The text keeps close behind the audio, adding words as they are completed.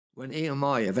When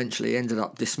EMI eventually ended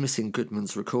up dismissing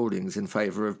Goodman's recordings in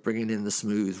favour of bringing in the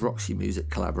smooth Roxy Music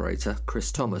collaborator Chris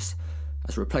Thomas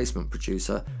as replacement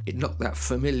producer, it knocked that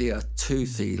familiar,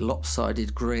 toothy,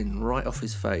 lopsided grin right off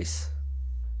his face.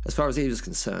 As far as he was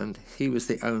concerned, he was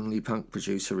the only punk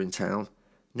producer in town.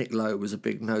 Nick Lowe was a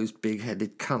big-nosed,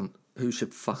 big-headed cunt who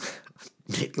should fuck...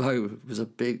 Nick Lowe was a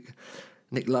big-nosed,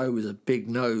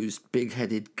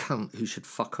 big-headed cunt who should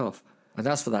fuck off. And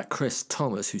as for that Chris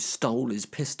Thomas who stole his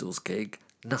Pistols gig,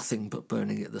 nothing but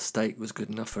burning at the stake was good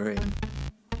enough for him.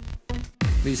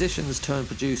 Musicians turned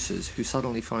producers who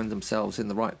suddenly find themselves in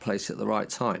the right place at the right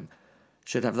time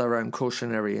should have their own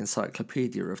cautionary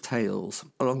encyclopedia of tales,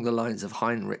 along the lines of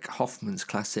Heinrich Hoffmann's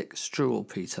classic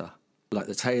Struwwelpeter, like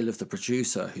the tale of the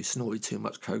producer who snorted too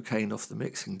much cocaine off the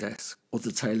mixing desk, or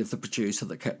the tale of the producer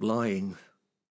that kept lying